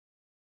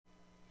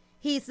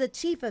He's the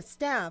Chief of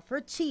Staff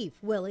for Chief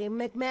William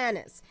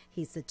McManus.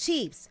 He's the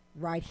Chief's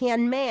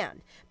right-hand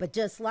man. But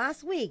just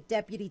last week,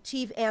 Deputy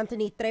Chief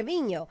Anthony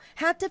Trevino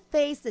had to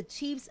face the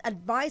Chief's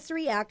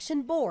Advisory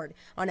Action Board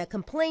on a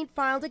complaint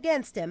filed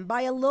against him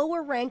by a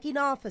lower-ranking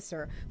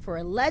officer for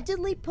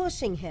allegedly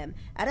pushing him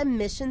at a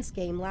missions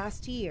game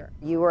last year.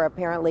 You were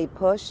apparently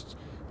pushed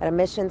at a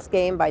missions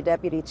game by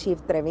Deputy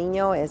Chief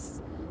Trevino.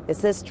 Is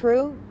this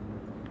true?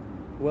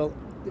 Well,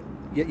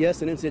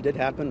 yes, an incident did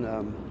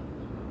happen.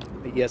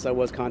 Yes, I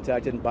was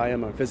contacted by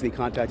him, or physically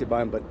contacted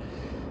by him, but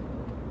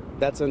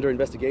that's under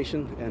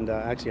investigation, and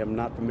actually I'm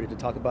not permitted to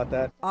talk about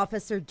that.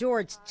 Officer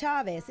George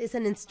Chavez is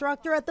an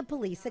instructor at the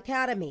police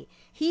academy.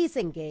 He's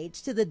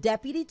engaged to the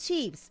deputy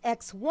chief's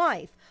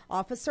ex-wife,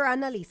 Officer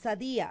Annalisa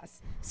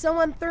Diaz. So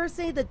on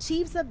Thursday, the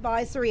Chief's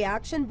Advisory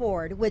Action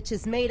Board, which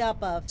is made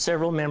up of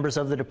several members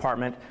of the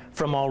department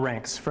from all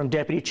ranks, from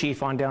deputy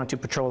chief on down to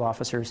patrol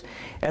officers,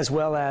 as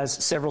well as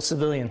several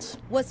civilians,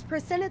 was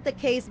presented the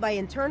case by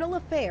Internal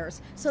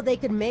Affairs so they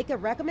could make a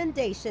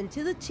recommendation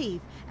to the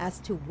chief as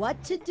to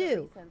what to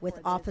do with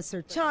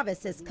Officer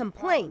Chavez's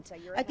complaint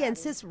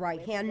against his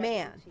right-hand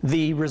man.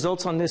 The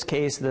results on this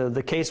case,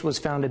 the case was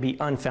found to be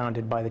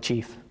unfounded by the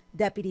chief.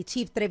 Deputy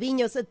Chief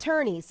Trevino's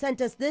attorney sent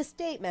us this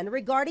statement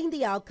regarding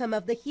the outcome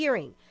of the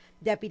hearing.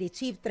 Deputy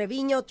Chief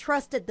Trevino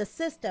trusted the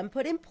system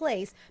put in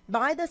place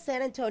by the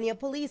San Antonio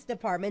Police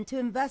Department to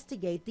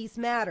investigate these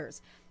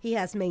matters. He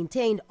has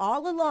maintained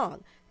all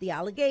along the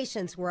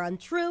allegations were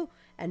untrue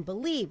and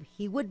believed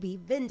he would be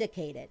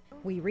vindicated.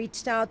 We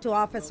reached out to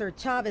Officer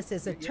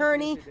Chavez's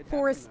attorney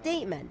for a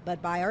statement,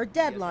 but by our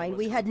deadline,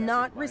 we had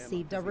not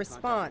received a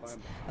response.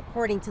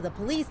 According to the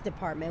police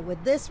department,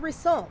 with this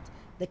result,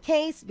 the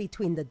case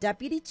between the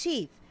deputy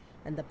chief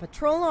and the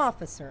patrol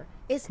officer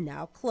is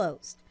now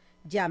closed.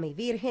 Yami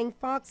Virgen,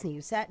 Fox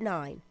News at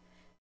 9.